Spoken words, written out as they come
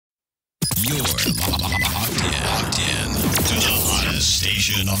You're locked in to the hottest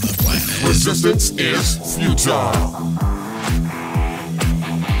station on the planet. Resistance is futile.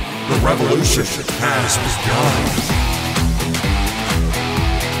 The revolution has begun.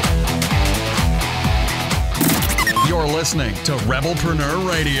 You're listening to Rebelpreneur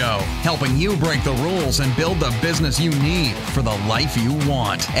Radio, helping you break the rules and build the business you need for the life you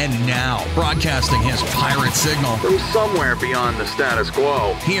want. And now, broadcasting his pirate signal from somewhere beyond the status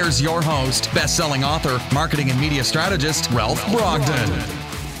quo, here's your host, best-selling author, marketing and media strategist, Ralph Brogden.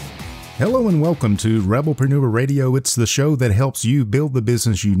 Hello and welcome to Rebelpreneur Radio. It's the show that helps you build the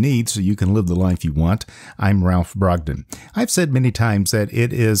business you need so you can live the life you want. I'm Ralph Brogden. I've said many times that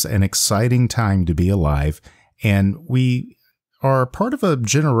it is an exciting time to be alive, and we are part of a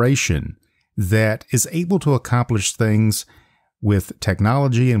generation that is able to accomplish things with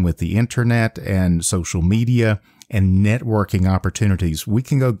technology and with the internet and social media and networking opportunities. We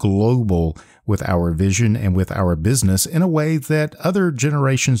can go global with our vision and with our business in a way that other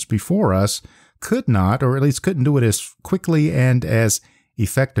generations before us could not, or at least couldn't do it as quickly and as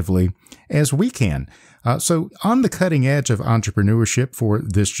effectively as we can. So on the cutting edge of entrepreneurship for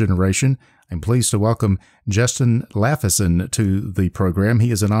this generation, I'm pleased to welcome Justin Lafazan to the program.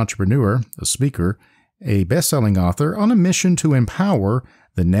 He is an entrepreneur, a speaker, a best-selling author on a mission to empower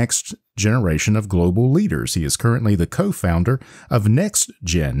the next generation of global leaders. He is currently the co-founder of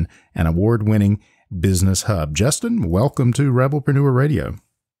NextGen, an award-winning business hub. Justin, welcome to Rebelpreneur Radio.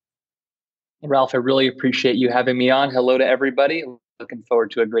 Ralph, I really appreciate you having me on. Hello to everybody. Looking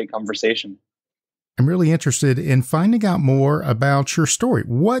forward to a great conversation. I'm really interested in finding out more about your story.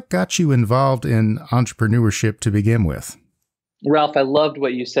 What got you involved in entrepreneurship to begin with? Ralph, I loved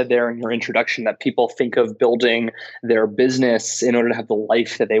what you said there in your introduction, that people think of building their business in order to have the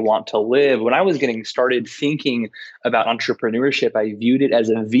life that they want to live. When I was getting started thinking about entrepreneurship, I viewed it as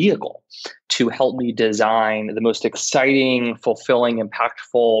a vehicle to help me design the most exciting, fulfilling,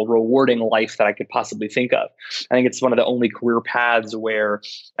 impactful, rewarding life that I could possibly think of. I think it's one of the only career paths where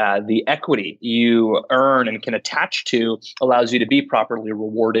the equity you earn and can attach to allows you to be properly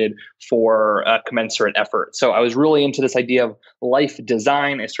rewarded for commensurate effort. So I was really into this idea of life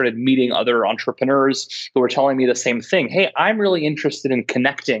design. I started meeting other entrepreneurs who were telling me the same thing. Hey, I'm really interested in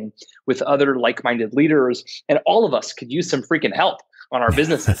connecting with other like-minded leaders, and all of us could use some freaking help on our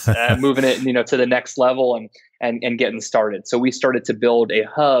businesses, moving it, to the next level and getting started. So we started to build a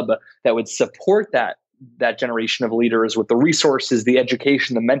hub that would support that generation of leaders with the resources, the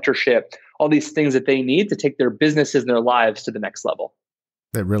education, the mentorship, all these things that they need to take their businesses and their lives to the next level.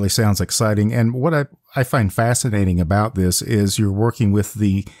 That really sounds exciting. And what I find fascinating about this is you're working with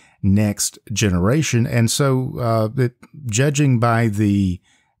the next generation. And so judging by the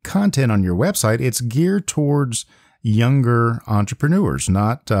content on your website, it's geared towards younger entrepreneurs,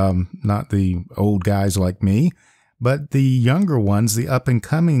 not the old guys like me, but the younger ones, the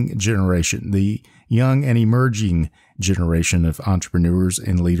up-and-coming generation, the young and emerging generation of entrepreneurs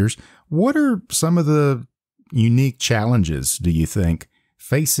and leaders. What are some of the unique challenges, do you think,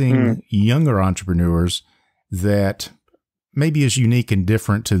 facing younger entrepreneurs that maybe is unique and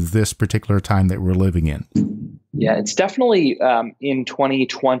different to this particular time that we're living in? Yeah, it's definitely in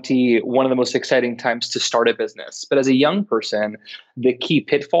 2020, one of the most exciting times to start a business. But as a young person, the key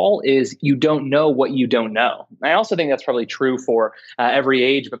pitfall is you don't know what you don't know. I also think that's probably true for every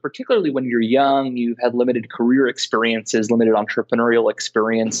age, but particularly when you're young, you've had limited career experiences, limited entrepreneurial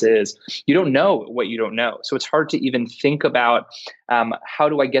experiences. You don't know what you don't know. So it's hard to even think about how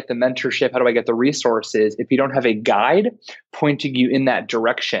do I get the mentorship? How do I get the resources if you don't have a guide pointing you in that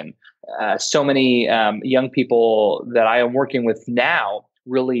direction? So many young people that I am working with now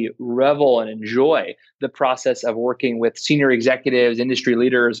really revel and enjoy the process of working with senior executives, industry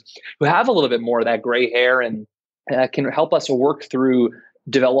leaders who have a little bit more of that gray hair and can help us work through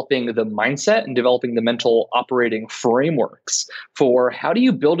developing the mindset and developing the mental operating frameworks for how do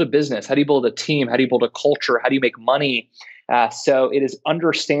you build a business? How do you build a team? How do you build a culture? How do you make money? So it is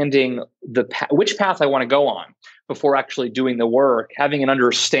understanding which path I want to go on before actually doing the work, having an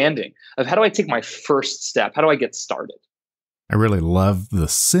understanding of how do I take my first step? How do I get started? I really love the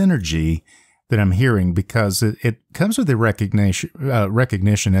synergy that I'm hearing because it comes with the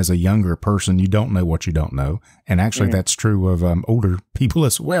recognition as a younger person. You don't know what you don't know. And actually that's true of older people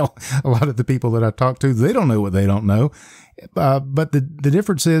as well. A lot of the people that I talk to, they don't know what they don't know. But the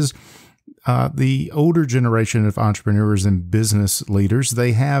difference is the older generation of entrepreneurs and business leaders,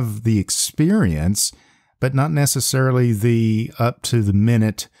 they have the experience, but not necessarily the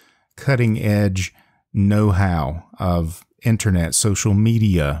up-to-the-minute, cutting-edge know-how of internet, social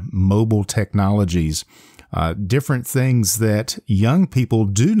media, mobile technologies, different things that young people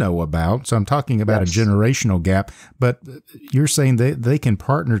do know about. So I'm talking about a generational gap, but you're saying they can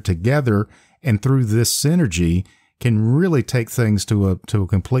partner together, and through this synergy can really take things to a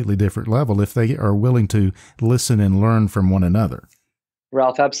completely different level if they are willing to listen and learn from one another.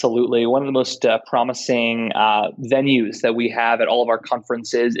 Ralph, absolutely. One of the most promising venues that we have at all of our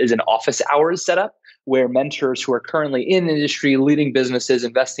conferences is an office hours setup, where mentors who are currently in the industry, leading businesses,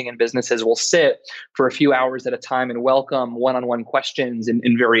 investing in businesses, will sit for a few hours at a time and welcome one-on-one questions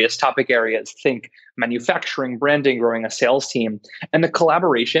in various topic areas. Think manufacturing, branding, growing a sales team. And the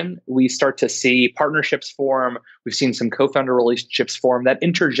collaboration, we start to see partnerships form. We've seen some co-founder relationships form. That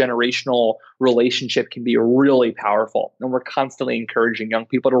intergenerational relationship can be really powerful. And we're constantly encouraging young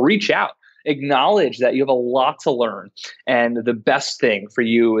people to reach out. Acknowledge that you have a lot to learn. And the best thing for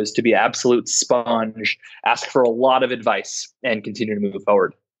you is to be an absolute sponge, ask for a lot of advice, and continue to move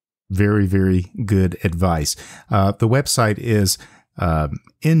forward. Very, very good advice. The website is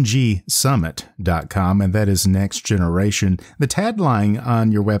ngsummit.com, and that is next generation. The tagline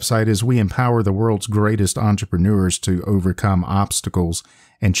on your website is, "We empower the world's greatest entrepreneurs to overcome obstacles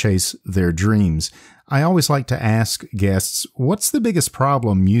and chase their dreams." I always like to ask guests, what's the biggest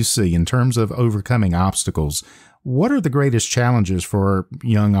problem you see in terms of overcoming obstacles? What are the greatest challenges for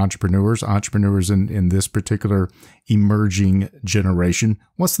young entrepreneurs in this particular emerging generation?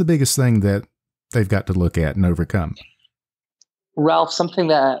 What's the biggest thing that they've got to look at and overcome? Ralph, something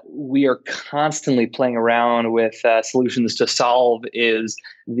that we are constantly playing around with solutions to solve is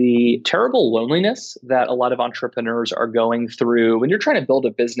the terrible loneliness that a lot of entrepreneurs are going through. When you're trying to build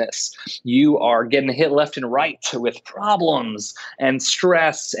a business, you are getting hit left and right with problems and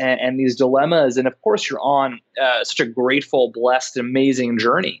stress and these dilemmas. And of course, you're on such a grateful, blessed, amazing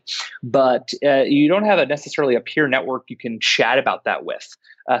journey. But you don't have necessarily a peer network you can chat about that with.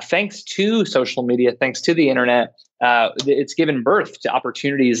 Thanks to social media, thanks to the internet, it's given birth to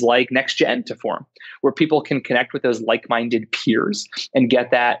opportunities like NextGen to form, where people can connect with those like-minded peers and get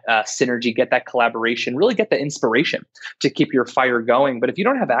that synergy, get that collaboration, really get the inspiration to keep your fire going. But if you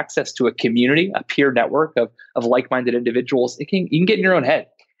don't have access to a community, a peer network of like-minded individuals, you can get in your own head,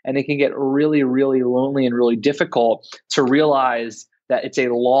 and it can get really, really lonely and really difficult to realize that it's a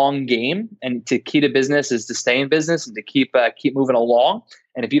long game, and the key to business is to stay in business and to keep moving along.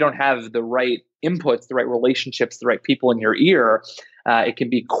 And if you don't have the right inputs, the right relationships, the right people in your ear, it can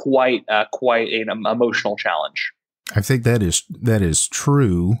be quite an emotional challenge. I think that is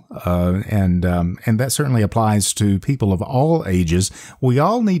true, and that certainly applies to people of all ages. We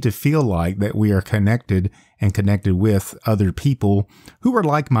all need to feel like that we are connected with other people who are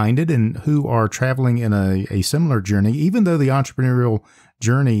like-minded and who are traveling in a similar journey. Even though the entrepreneurial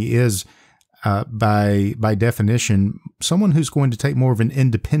journey is, by definition, someone who's going to take more of an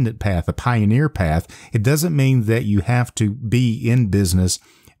independent path, a pioneer path, it doesn't mean that you have to be in business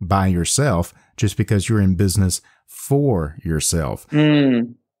by yourself just because you're in business for yourself.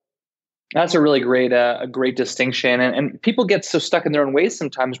 That's a really great distinction. And people get so stuck in their own ways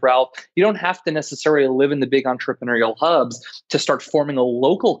sometimes, Ralph. You don't have to necessarily live in the big entrepreneurial hubs to start forming a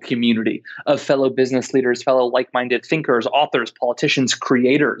local community of fellow business leaders, fellow like-minded thinkers, authors, politicians,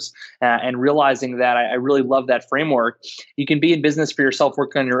 creators, and realizing that I really love that framework. You can be in business for yourself,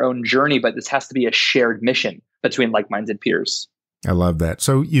 working on your own journey, but this has to be a shared mission between like-minded peers. I love that.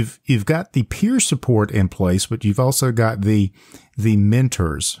 So you've got the peer support in place, but you've also got the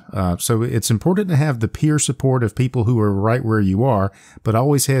mentors. So it's important to have the peer support of people who are right where you are, but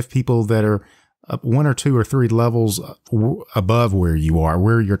always have people that are one or two or three levels above where you are,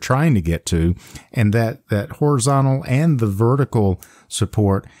 where you're trying to get to, and that horizontal and the vertical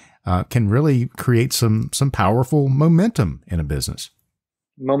support can really create some powerful momentum in a business.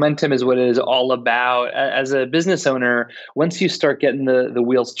 Momentum is what it is all about. As a business owner, once you start getting the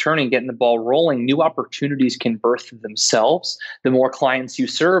wheels turning, getting the ball rolling, new opportunities can birth themselves. The more clients you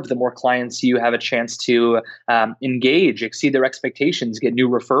serve, the more clients you have a chance to engage, exceed their expectations, get new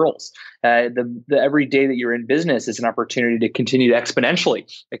referrals. The every day that you're in business is an opportunity to continue to exponentially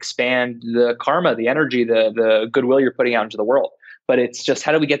expand the karma, the energy, the goodwill you're putting out into the world. But it's just,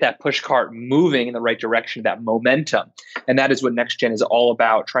 how do we get that push cart moving in the right direction, that momentum? And that is what NextGen is all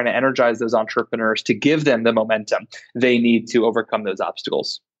about, trying to energize those entrepreneurs to give them the momentum they need to overcome those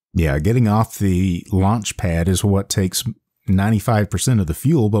obstacles. Yeah, getting off the launch pad is what takes 95% of the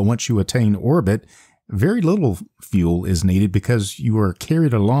fuel. But once you attain orbit, very little fuel is needed because you are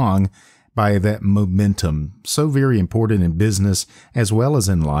carried along by that momentum. So very important in business as well as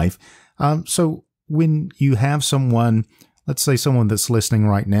in life. So when you have someone, let's say someone that's listening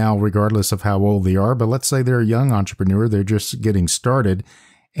right now, regardless of how old they are, but let's say they're a young entrepreneur, they're just getting started,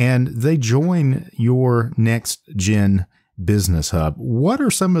 and they join your Next Gen Business Hub. What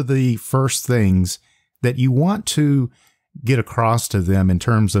are some of the first things that you want to get across to them in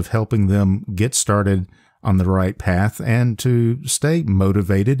terms of helping them get started on the right path and to stay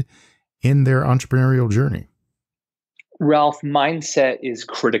motivated in their entrepreneurial journey? Ralph, mindset is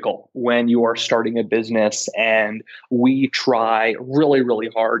critical when you are starting a business, and we try really, really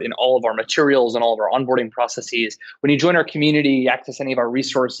hard in all of our materials and all of our onboarding processes. When you join our community, access any of our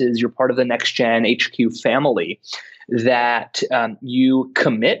resources, you're part of the Next Gen HQ family, that you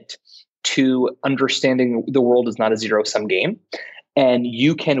commit to understanding the world is not a zero-sum game, and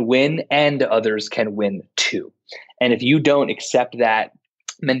you can win and others can win too. And if you don't accept that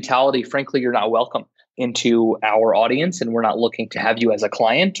mentality, frankly, you're not welcome into our audience, and we're not looking to have you as a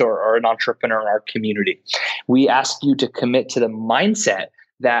client or an entrepreneur in our community. We ask you to commit to the mindset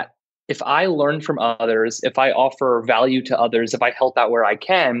that if I learn from others, if I offer value to others, if I help out where I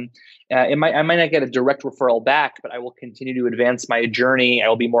can, I might not get a direct referral back, but I will continue to advance my journey. I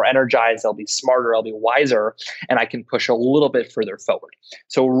will be more energized. I'll be smarter. I'll be wiser, and I can push a little bit further forward.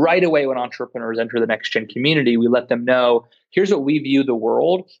 So right away, when entrepreneurs enter the Next Gen community, we let them know, here's what we view the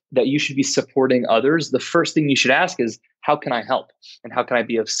world, that you should be supporting others. The first thing you should ask is, how can I help? And how can I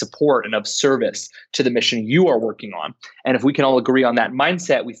be of support and of service to the mission you are working on? And if we can all agree on that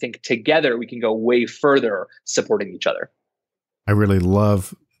mindset, we think together we can go way further supporting each other. I really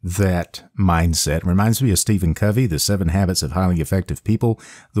love that mindset. It reminds me of Stephen Covey, The 7 Habits of Highly Effective People.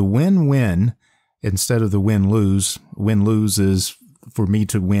 The win-win instead of the win-lose. Win-lose is for me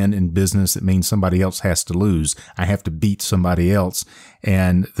to win in business. It means somebody else has to lose. I have to beat somebody else.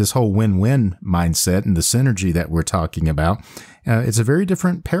 And this whole win-win mindset and the synergy that we're talking about, it's a very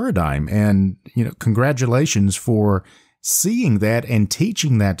different paradigm. And, congratulations for seeing that and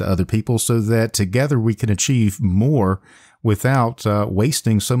teaching that to other people so that together we can achieve more without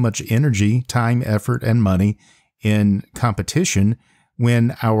wasting so much energy, time, effort, and money in competition,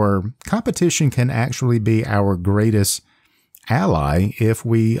 when our competition can actually be our greatest ally if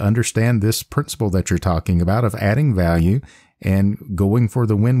we understand this principle that you're talking about of adding value and going for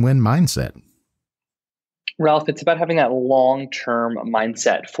the win-win mindset. Ralph, it's about having that long-term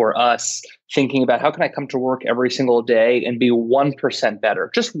mindset for us, thinking about how can I come to work every single day and be 1%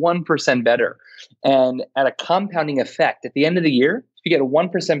 better, just 1% better. And at a compounding effect, at the end of the year, if you get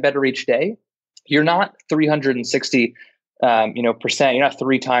 1% better each day, you're not 360, percent. You're not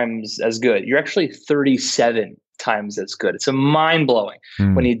 3 times as good. You're actually 37 times as good. It's mind-blowing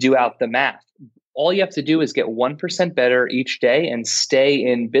when you do out the math. All you have to do is get 1% better each day and stay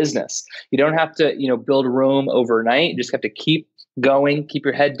in business. You don't have to, build room overnight. You just have to keep going, keep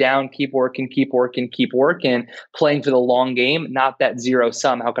your head down, keep working, playing for the long game, not that zero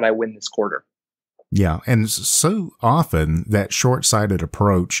sum. How can I win this quarter? Yeah. And so often that short-sighted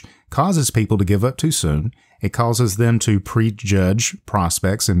approach causes people to give up too soon. It causes them to prejudge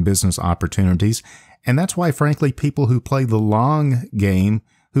prospects and business opportunities. And that's why, frankly, people who play the long game,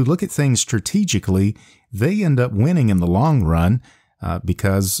 who look at things strategically, they end up winning in the long run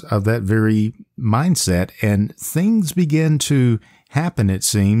because of that very mindset. And things begin to happen, it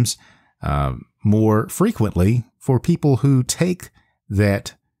seems, more frequently for people who take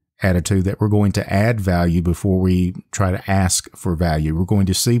that attitude that we're going to add value before we try to ask for value. We're going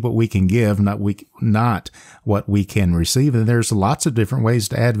to see what we can give, not what we can receive. And there's lots of different ways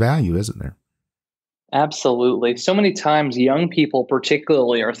to add value, isn't there? Absolutely. So many times young people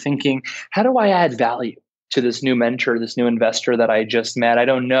particularly are thinking, how do I add value to this new mentor, this new investor that I just met? I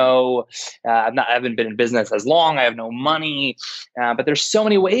don't know. I haven't been in business as long. I have no money. But there's so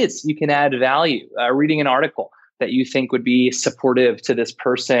many ways you can add value. Reading an article that you think would be supportive to this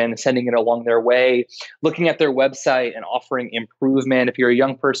person, sending it along their way, looking at their website and offering improvement. If you're a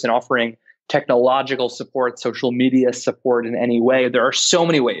young person, offering technological support, social media support in any way. There are so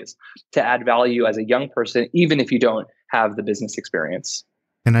many ways to add value as a young person, even if you don't have the business experience.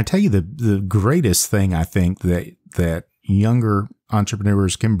 And I tell you, the greatest thing I think that younger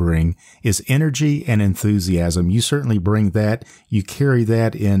entrepreneurs can bring is energy and enthusiasm. You certainly bring that. You carry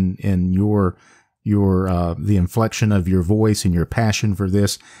that in your the inflection of your voice and your passion for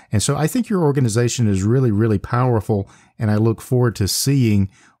this. And so I think your organization is really, really powerful. And I look forward to seeing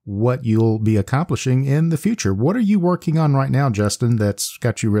what you'll be accomplishing in the future. What are you working on right now, Justin, that's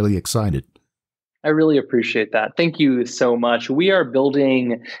got you really excited? I really appreciate that. Thank you so much. We are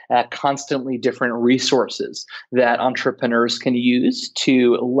building constantly different resources that entrepreneurs can use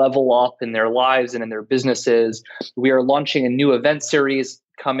to level up in their lives and in their businesses. We are launching a new event series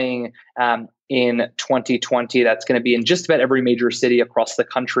coming in 2020. That's going to be in just about every major city across the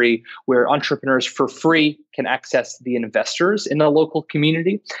country, where entrepreneurs for free can access the investors in the local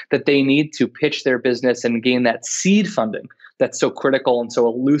community that they need to pitch their business and gain that seed funding that's so critical and so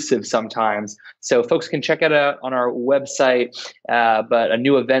elusive sometimes. So folks can check it out on our website, but a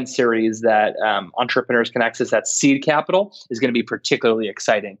new event series that entrepreneurs can access that seed capital is going to be particularly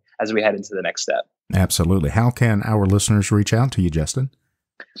exciting as we head into the next step. Absolutely. How can our listeners reach out to you, Justin?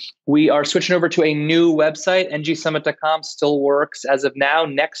 We are switching over to a new website. ngsummit.com still works as of now.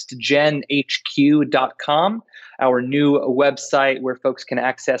 nextgenhq.com, our new website where folks can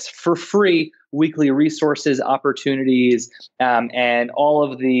access for free weekly resources, opportunities, and all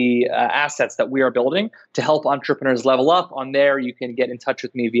of the assets that we are building to help entrepreneurs level up. On there, you can get in touch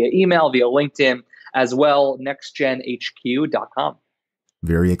with me via email, via LinkedIn, as well, nextgenhq.com.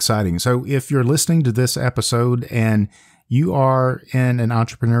 Very exciting. So if you're listening to this episode and you are in an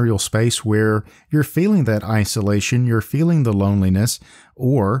entrepreneurial space where you're feeling that isolation, you're feeling the loneliness,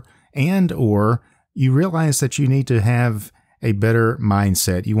 or you realize that you need to have a better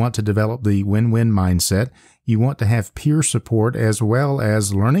mindset. You want to develop the win-win mindset. You want to have peer support as well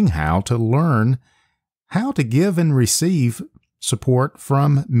as learning how to give and receive support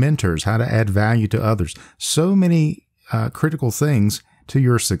from mentors, how to add value to others. So many critical things to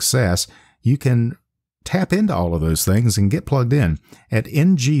your success. You can tap into all of those things and get plugged in at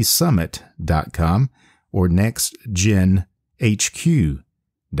ngsummit.com or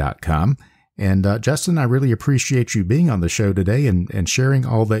nextgenhq.com. And Justin, I really appreciate you being on the show today and sharing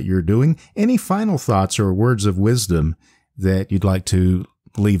all that you're doing. Any final thoughts or words of wisdom that you'd like to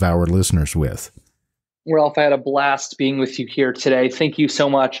leave our listeners with? Ralph, I had a blast being with you here today. Thank you so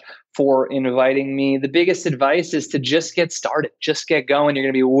much for inviting me. The biggest advice is to just get started, just get going. You're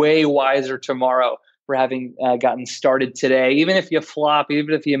going to be way wiser tomorrow for having gotten started today. Even if you flop,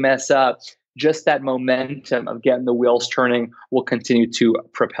 even if you mess up, just that momentum of getting the wheels turning will continue to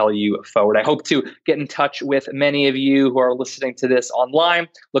propel you forward. I hope to get in touch with many of you who are listening to this online.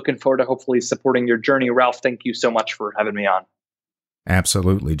 Looking forward to hopefully supporting your journey. Ralph, thank you so much for having me on.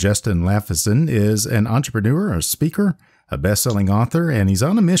 Absolutely. Justin Lafazan is an entrepreneur, a speaker, a best-selling author, and he's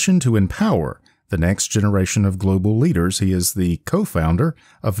on a mission to empower the next generation of global leaders. He is the co-founder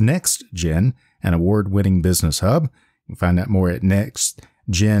of NextGen, an award-winning business hub. You can find out more at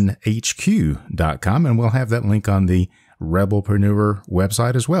nextgenhq.com, and we'll have that link on the Rebelpreneur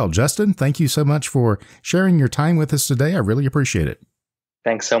website as well. Justin, thank you so much for sharing your time with us today. I really appreciate it.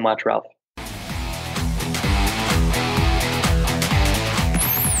 Thanks so much, Ralph.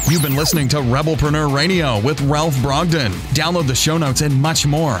 You've been listening to Rebelpreneur Radio with Ralph Brogden. Download the show notes and much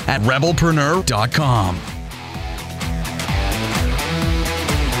more at rebelpreneur.com.